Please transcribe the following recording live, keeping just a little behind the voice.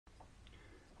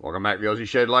Welcome back to the Aussie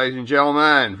Shed, ladies and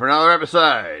gentlemen, for another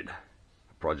episode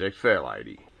of Project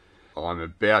Fairlady. I'm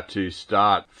about to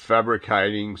start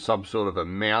fabricating some sort of a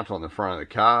mount on the front of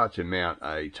the car to mount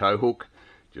a tow hook,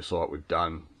 just like we've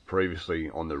done previously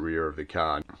on the rear of the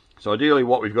car. So ideally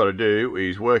what we've got to do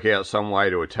is work out some way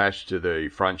to attach to the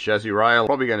front chassis rail.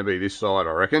 Probably going to be this side,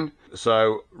 I reckon.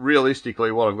 So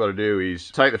realistically what I've got to do is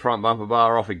take the front bumper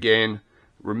bar off again,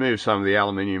 remove some of the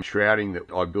aluminium shrouding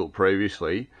that I built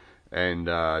previously, and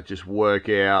just work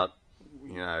out,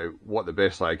 you know, what the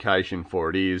best location for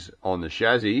it is on the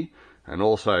chassis, and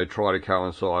also try to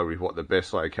coincide with what the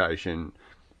best location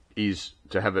is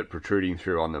to have it protruding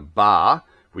through on the bar,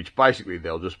 which basically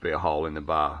there'll just be a hole in the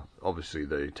bar. Obviously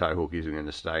the tow hook isn't going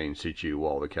to stay in situ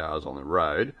while the car's on the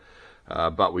road,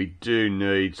 but we do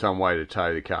need some way to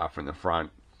tow the car from the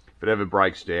front. If it ever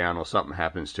breaks down or something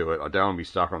happens to it, I don't want to be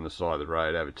stuck on the side of the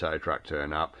road, have a tow truck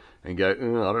turn up and go,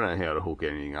 oh, I don't know how to hook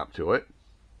anything up to it,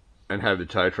 and have the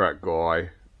tow truck guy,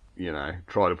 you know,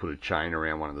 try to put a chain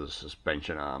around one of the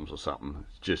suspension arms or something.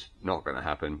 It's just not going to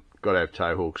happen. Got to have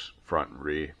tow hooks front and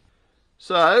rear.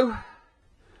 So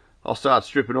I'll start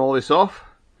stripping all this off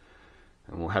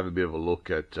and we'll have a bit of a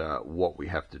look at what we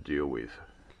have to deal with.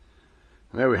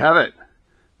 And there we have it.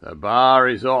 The bar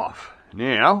is off.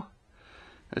 Now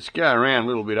let's go around a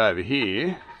little bit over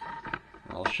here.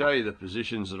 I'll show you the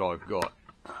positions that I've got.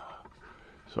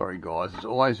 Sorry guys, it's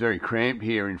always very cramped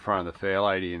here in front of the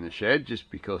Fairlady in the shed, just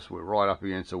because we're right up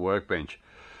against the workbench.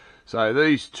 So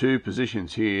these two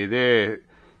positions here, they're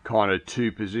kind of two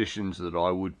positions that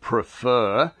I would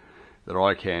prefer that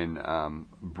I can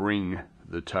bring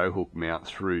the tow hook mount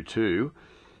through to,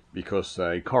 because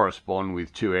they correspond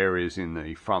with two areas in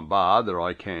the front bar that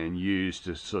I can use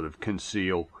to sort of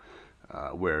conceal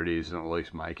where it is and at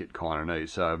least make it kind of neat.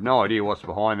 So I have no idea what's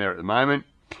behind there at the moment.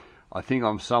 I think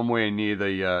I'm somewhere near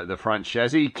the front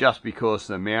chassis, just because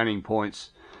the mounting points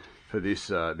for this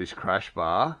this crash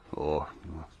bar, or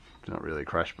it's not really a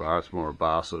crash bar, it's more a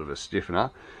bar sort of a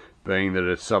stiffener, being that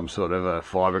it's some sort of a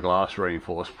fiberglass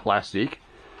reinforced plastic,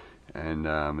 and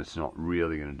it's not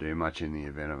really going to do much in the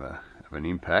event of an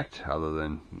impact, other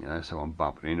than, you know, someone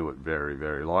bumping into it very,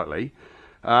 very lightly.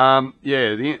 Yeah,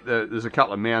 there's a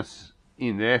couple of mounts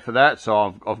in there for that,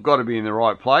 so I've got to be in the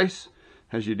right place,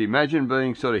 as you'd imagine,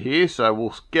 being sort of here. So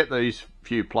we'll get these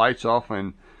few plates off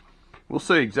and we'll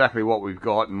see exactly what we've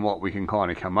got and what we can kind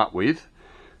of come up with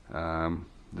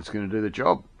that's going to do the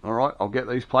job. All right, I'll get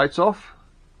these plates off.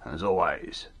 As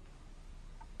always,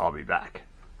 I'll be back.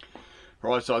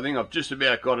 Right, so I think I've just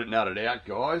about got it nutted out,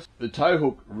 guys. The tow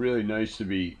hook really needs to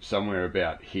be somewhere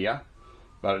about here,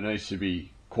 but it needs to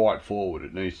be quite forward.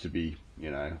 It needs to be, you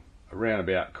know, around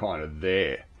about kind of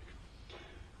there.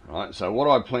 Right, so what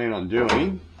I plan on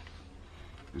doing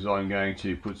is I'm going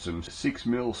to put some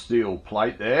 6mm steel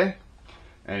plate there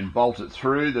and bolt it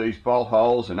through these bolt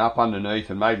holes and up underneath,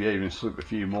 and maybe even slip a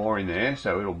few more in there,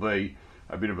 so it'll be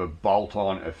a bit of a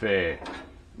bolt-on affair.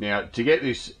 Now, to get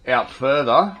this out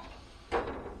further,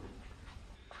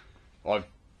 I've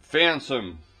found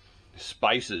some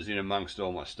spacers in amongst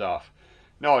all my stuff.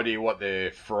 No idea what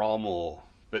they're from,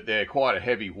 but they're quite a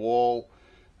heavy wall,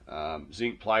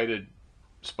 zinc plated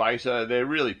spacer. They're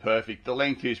really perfect. The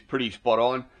length is pretty spot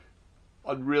on.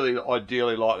 I'd really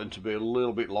ideally like them to be a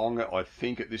little bit longer, I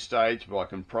think, at this stage, but I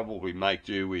can probably make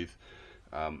do with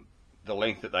the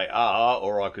length that they are,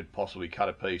 or I could possibly cut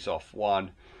a piece off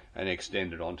one and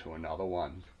extend it onto another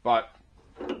one. But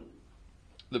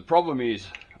the problem is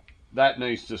that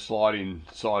needs to slide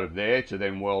inside of there to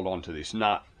then weld onto this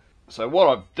nut. So what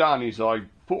I've done is I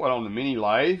put one on the mini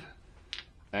lathe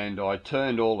and I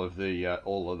turned all of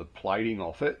the plating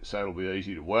off it, so it'll be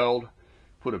easy to weld.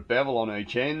 Put a bevel on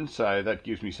each end, so that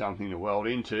gives me something to weld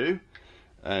into.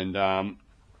 And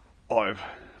I've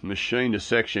machined a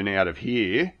section out of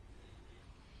here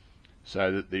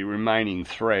so that the remaining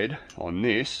thread on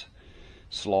this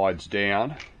slides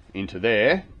down into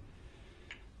there.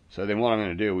 So then what I'm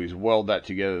going to do is weld that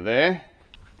together there.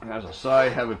 And as I say,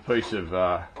 have a piece of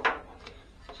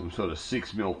some sort of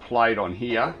 6mm plate on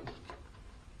here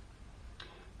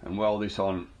and weld this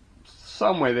on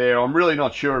somewhere there. I'm really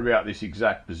not sure about this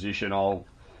exact position. I'll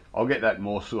get that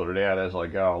more sorted out as I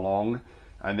go along,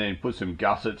 and then put some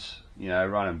gussets, you know,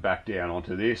 run them back down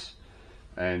onto this,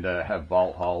 and have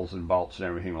bolt holes and bolts and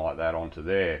everything like that onto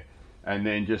there, and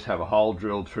then just have a hole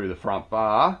drilled through the front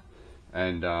bar,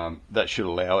 and that should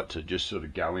allow it to just sort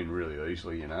of go in really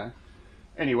easily, you know.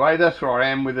 Anyway, that's where I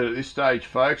am with it at this stage,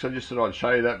 folks. I just thought I'd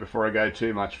show you that before I go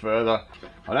too much further.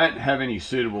 I don't have any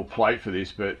suitable plate for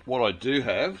this, but what I do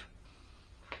have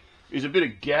is a bit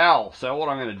of gal. So what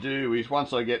I'm going to do is,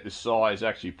 once I get the size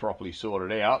actually properly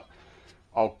sorted out,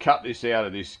 I'll cut this out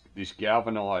of this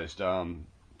galvanized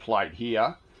plate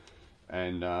here,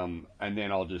 and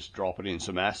then I'll just drop it in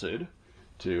some acid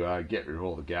to get rid of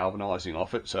all the galvanizing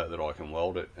off it, so that I can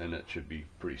weld it, and it should be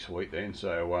pretty sweet then.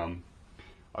 So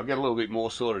I'll get a little bit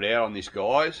more sorted out on this,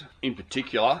 guys. In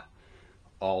particular,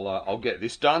 I'll get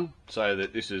this done so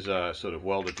that this is sort of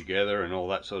welded together and all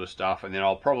that sort of stuff, and then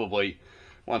I'll probably,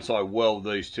 once I weld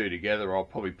these two together, I'll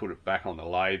probably put it back on the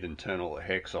lathe and turn all the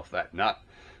hex off that nut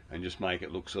and just make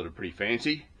it look sort of pretty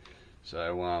fancy.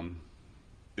 So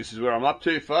this is where I'm up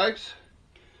to, folks.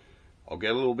 I'll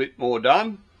get a little bit more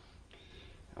done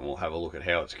and we'll have a look at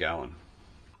how it's going.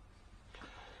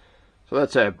 So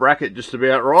that's our bracket just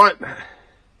about right.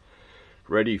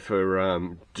 Ready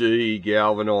for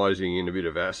de-galvanizing in a bit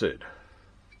of acid.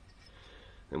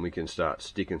 And we can start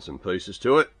sticking some pieces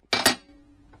to it.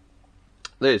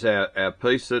 There's our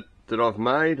piece that I've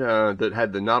made that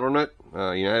had the nut on it.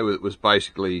 You know, it was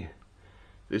basically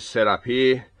this setup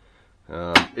here.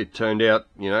 It turned out,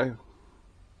 you know,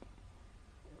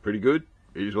 pretty good.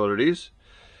 It is what it is.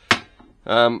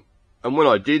 And when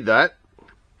I did that,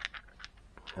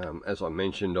 as I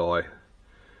mentioned, I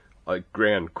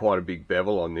ground quite a big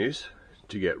bevel on this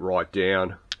to get right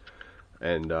down,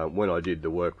 and when I did the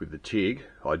work with the TIG,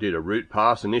 I did a root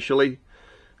pass initially,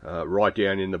 right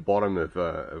down in the bottom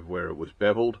of where it was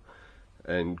beveled,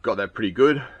 and got that pretty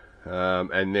good,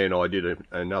 and then I did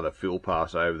another fill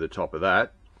pass over the top of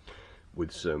that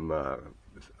with some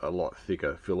a lot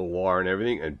thicker filler wire and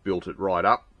everything, and built it right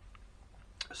up.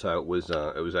 So it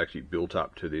was actually built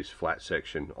up to this flat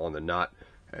section on the nut,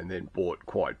 and then brought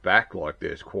quite back, like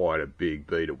there's quite a big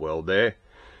bead of weld there.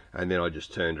 And then I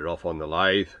just turned it off on the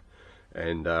lathe,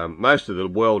 and most of the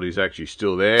weld is actually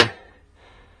still there.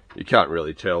 You can't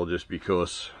really tell, just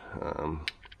because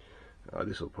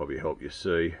this will probably help you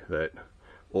see that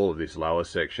all of this lower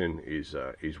section is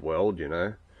weld, you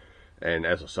know, and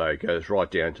as I say, it goes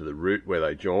right down to the root where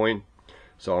they join.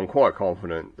 So I'm quite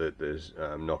confident that there's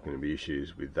not going to be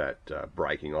issues with that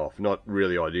breaking off. Not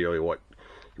really ideally what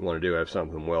you want to do, have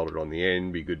something welded on the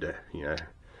end. Be good to, you know,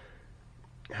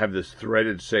 have this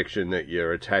threaded section that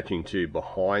you're attaching to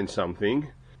behind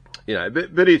something, you know,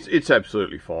 but it's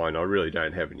absolutely fine. I really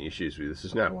don't have any issues with this.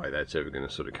 There's no way that's ever going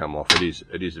to sort of come off.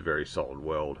 It is a very solid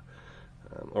weld.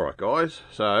 Alright guys,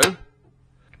 so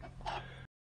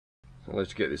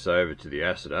let's get this over to the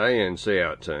acid and see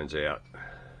how it turns out.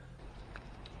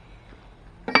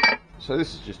 So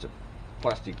this is just a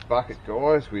plastic bucket,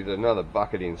 guys, with another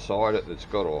bucket inside it that's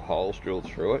got all holes drilled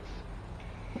through it.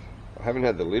 I haven't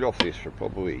had the lid off this for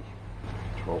probably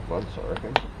 12 months, I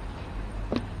reckon.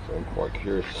 So I'm quite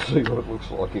curious to see what it looks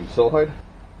like inside.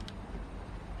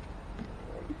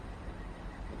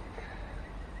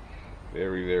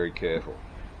 Very, very careful.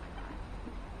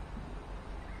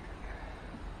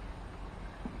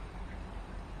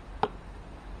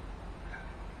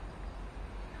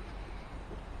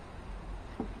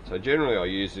 So generally I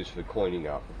use this for cleaning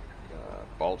up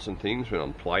bolts and things when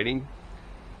I'm plating.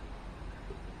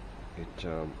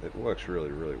 It works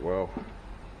really, really well.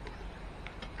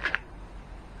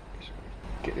 Just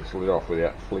get this lid off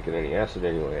without flicking any acid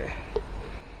anywhere.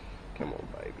 Come on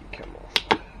baby, come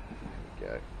on.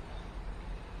 There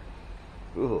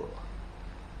we go. Ooh.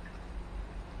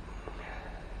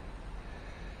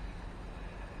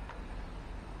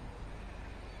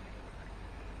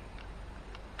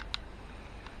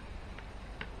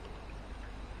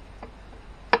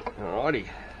 Alrighty,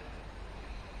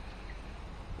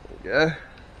 there we go,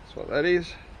 that's what that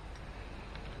is.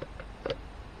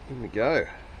 In we go.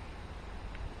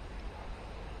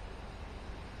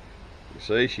 You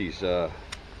see she's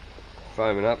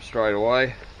foaming up straight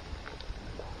away.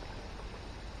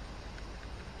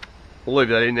 We'll leave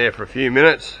that in there for a few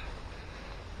minutes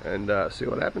and see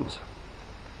what happens.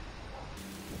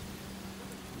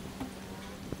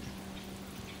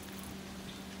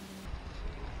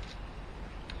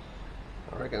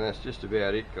 I reckon that's just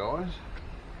about it, guys.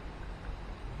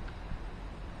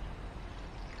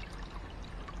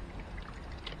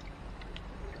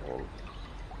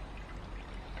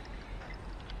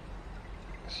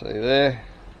 See there?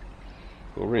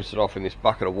 We'll rinse it off in this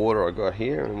bucket of water I got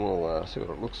here, and we'll see what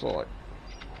it looks like.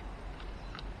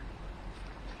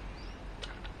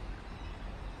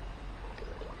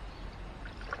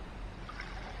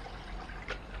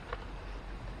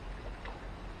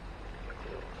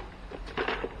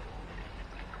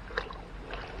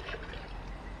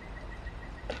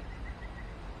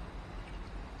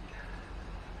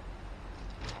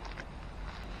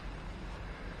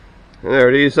 And there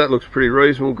it is. That looks pretty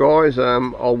reasonable, guys. I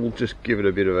will just give it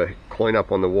a bit of a clean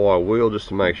up on the wire wheel just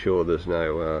to make sure there's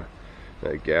no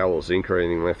No gal or zinc or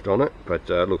anything left on it, but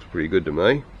it looks pretty good to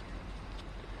me.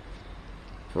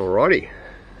 Alrighty,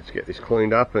 let's get this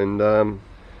cleaned up and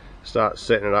start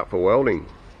setting it up for welding.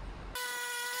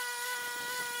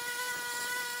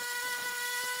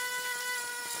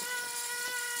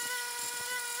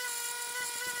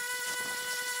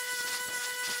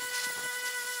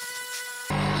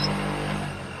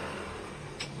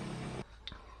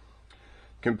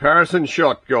 Comparison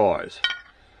shot, guys.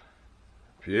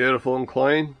 Beautiful and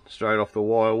clean, straight off the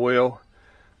wire wheel.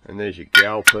 And there's your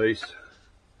gal piece.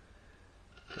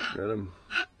 And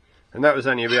that was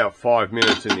only about 5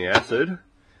 minutes in the acid.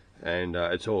 And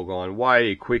it's all gone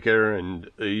way quicker and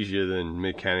easier than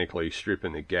mechanically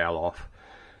stripping the gal off.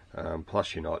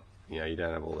 Plus you don't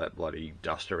have all that bloody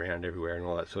dust around everywhere and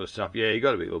all that sort of stuff. Yeah, you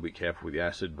got to be a little bit careful with the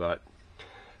acid, but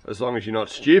as long as you're not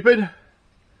stupid,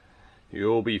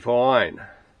 you'll be fine.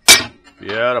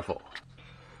 Beautiful.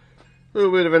 A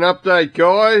little bit of an update,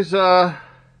 guys.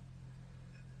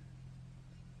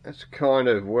 That's kind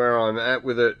of where I'm at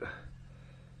with it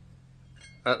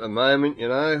at the moment.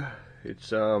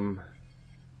 It's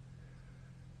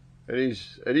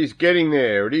it is getting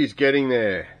there. It is getting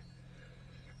there.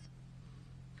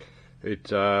 It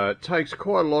takes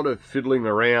quite a lot of fiddling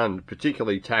around,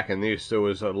 particularly tacking this. There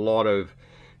was a lot of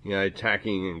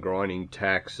tacking and grinding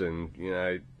tacks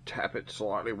and tap it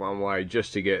slightly one way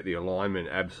just to get the alignment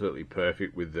absolutely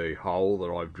perfect with the hole that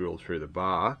I've drilled through the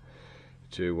bar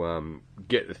to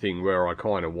get the thing where I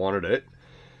kind of wanted it.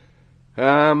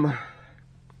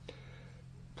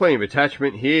 Plenty of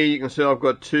attachment here. You can see I've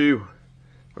got two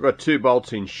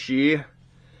bolts in shear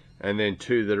and then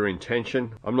 2 that are in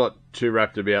tension. I'm not too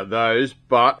wrapped about those,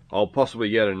 but I'll possibly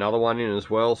get another one in as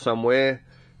well somewhere.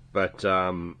 But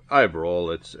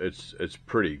overall, it's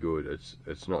pretty good.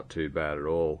 It's not too bad at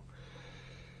all.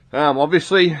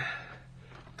 Obviously,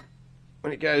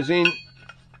 when it goes in,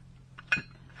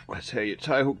 that's how your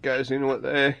tow hook goes into it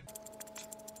there.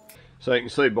 So you can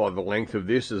see by the length of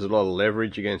this, there's a lot of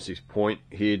leverage against this point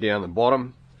here down the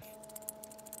bottom.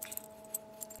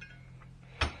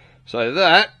 So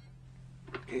that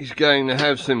is going to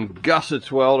have some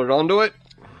gussets welded onto it.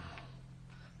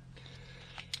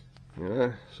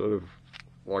 Sort of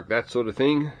like that sort of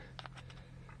thing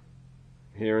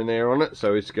here and there on it.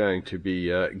 So it's going to be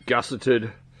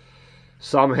gusseted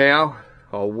somehow.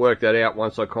 I'll work that out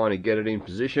once I kind of get it in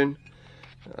position.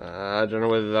 I don't know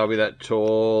whether they'll be that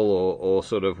tall or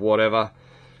sort of whatever.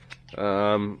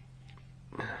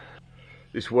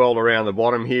 This weld around the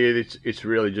bottom here, it's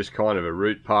really just kind of a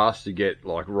root pass to get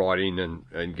like right in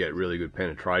and get really good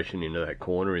penetration into that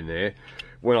corner in there.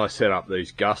 When I set up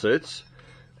these gussets,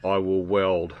 I will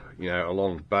weld,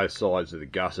 along both sides of the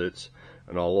gussets,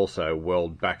 and I'll also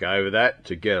weld back over that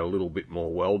to get a little bit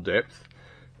more weld depth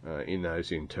in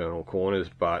those internal corners.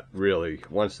 But really,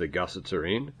 once the gussets are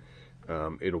in,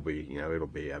 it'll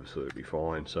be absolutely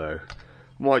fine. So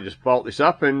I might just bolt this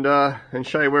up and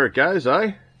show you where it goes,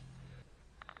 eh?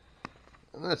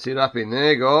 And that's it up in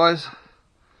there, guys.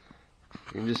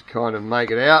 You can just kind of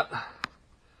make it out,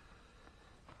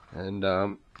 and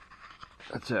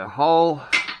that's our hole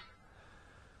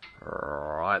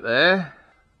right there.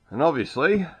 And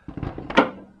obviously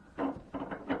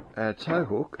our tow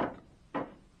hook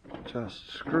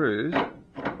just screws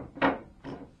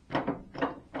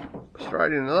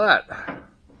straight into that,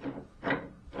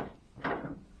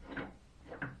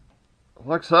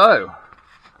 like so.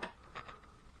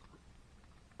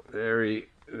 Very,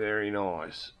 very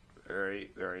nice. Very,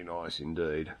 very nice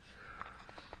indeed.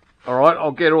 Alright,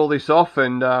 I'll get all this off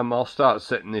and I'll start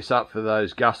setting this up for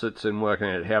those gussets and working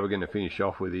out how we're going to finish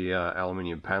off with the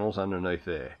aluminium panels underneath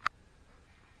there.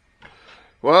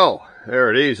 Well, there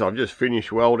it is. I've just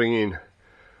finished welding in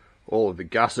all of the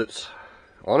gussets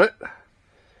on it,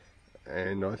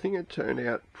 and I think it turned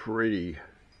out pretty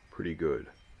good.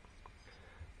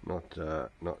 Not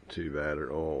too bad at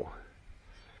all.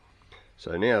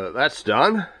 So now that that's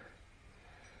done,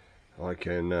 I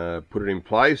can put it in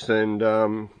place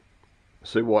and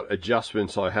see what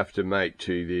adjustments I have to make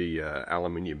to the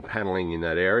aluminium paneling in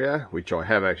that area, which I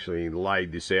have actually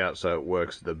laid this out so it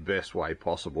works the best way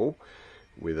possible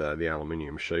with the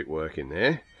aluminium sheet work in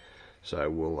there. So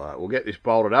we'll get this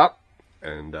bolted up,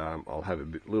 and I'll have a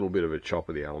little bit of a chop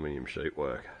of the aluminium sheet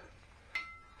work.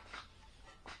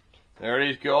 There it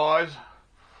is, guys.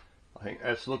 I think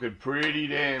that's looking pretty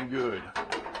damn good.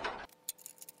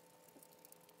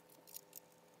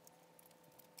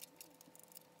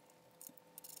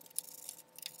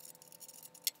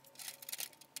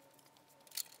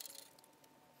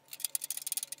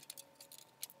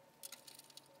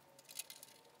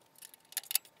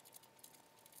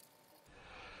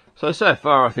 So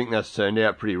far I think that's turned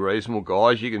out pretty reasonable,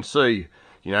 guys. You can see,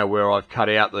 you know, where I've cut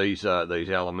out these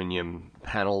aluminium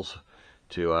panels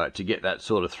to get that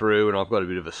sort of through, and I've got a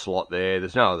bit of a slot there.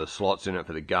 There's no other slots in it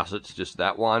for the gussets, just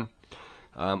that one.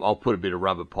 I'll put a bit of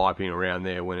rubber piping around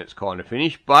there when it's kind of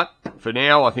finished, but for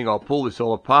now I think I'll pull this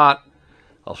all apart.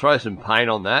 I'll throw some paint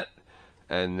on that,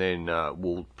 and then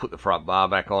we'll put the front bar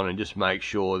back on and just make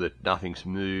sure that nothing's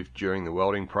moved during the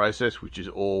welding process, which is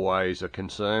always a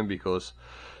concern because,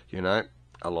 you know,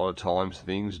 a lot of times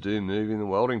things do move in the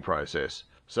welding process.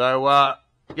 So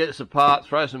get this apart,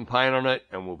 throw some paint on it,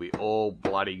 and we'll be all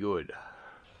bloody good.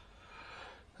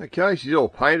 Okay, she's all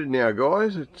painted now,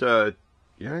 guys. It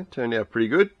you know, turned out pretty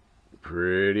good.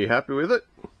 Pretty happy with it.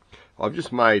 I've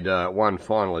just made one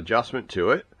final adjustment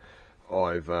to it.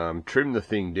 I've trimmed the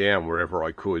thing down wherever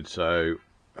I could. So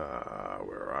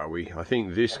where are we? I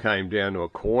think this came down to a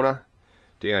corner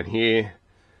down here.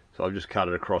 So I've just cut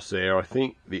it across there. I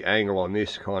think the angle on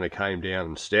this kind of came down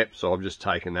in steps, so I've just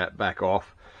taken that back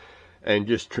off and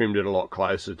just trimmed it a lot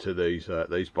closer to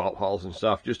these bolt holes and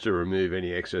stuff, just to remove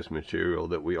any excess material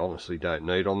that we honestly don't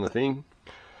need on the thing.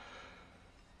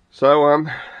 So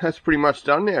that's pretty much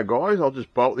done now, guys. I'll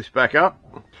just bolt this back up,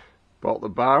 bolt the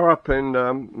bar up,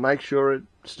 and make sure it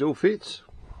still fits.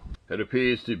 It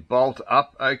appears to bolt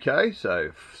up okay,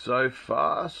 so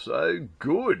far so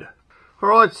good.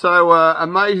 Alright, so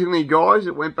amazingly, guys,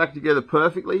 it went back together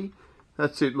perfectly.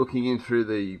 That's it looking in through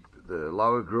the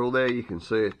lower grill there. You can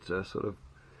see it sort of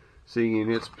sitting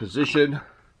in its position.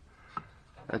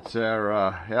 That's our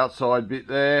outside bit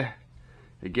there.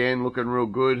 Again, looking real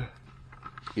good.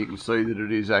 You can see that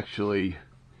it is actually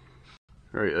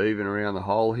very even around the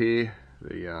hole here.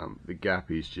 The gap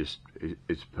is just,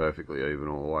 it's perfectly even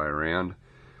all the way around.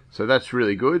 So that's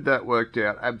really good. That worked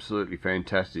out absolutely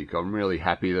fantastic. I'm really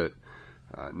happy that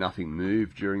nothing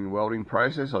moved during the welding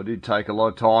process. I did take a lot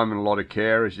of time and a lot of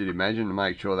care, as you'd imagine, to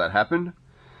make sure that happened.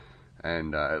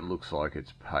 And it looks like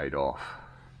it's paid off.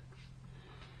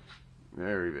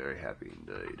 Very, very happy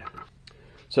indeed.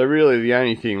 So really the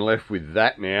only thing left with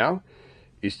that now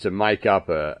is to make up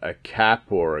a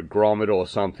cap or a grommet or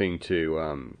something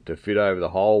to fit over the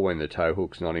hole when the tow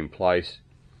hook's not in place.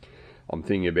 I'm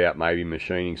thinking about maybe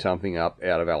machining something up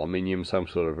out of aluminium, some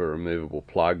sort of a removable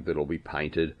plug that'll be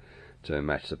painted to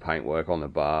match the paintwork on the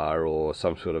bar, or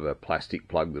some sort of a plastic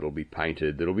plug that'll be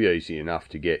painted, that'll be easy enough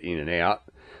to get in and out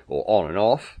or on and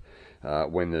off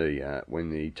when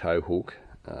the tow hook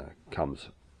comes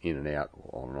in and out,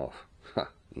 or on and off.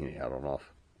 In and out, on and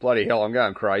off. Bloody hell, I'm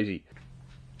going crazy.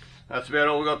 That's about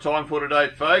all we've got time for today,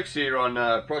 folks, here on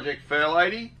Project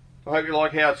Fairlady. I hope you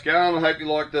like how it's going. I hope you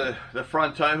like the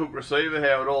front tow hook receiver,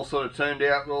 how it all sort of turned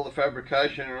out with all the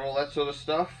fabrication and all that sort of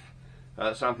stuff.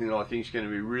 Something that I think is going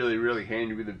to be really, really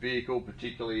handy with the vehicle,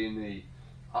 particularly in the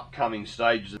upcoming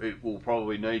stages. It will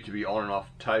probably need to be on and off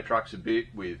tow trucks a bit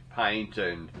with paint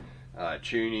and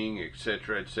tuning,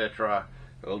 etc, etc.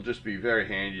 It'll just be very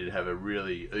handy to have a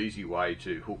really easy way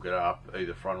to hook it up,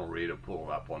 either front or rear, to pull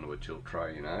it up onto a tilt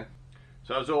tray, you know.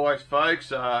 So as always,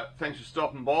 folks, thanks for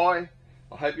stopping by.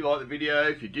 I hope you liked the video.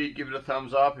 If you did, give it a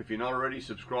thumbs up. If you're not already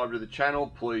subscribed to the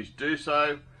channel, please do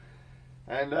so.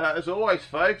 And as always,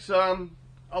 folks, I'll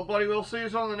bloody well see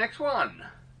you on the next one.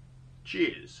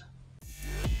 Cheers.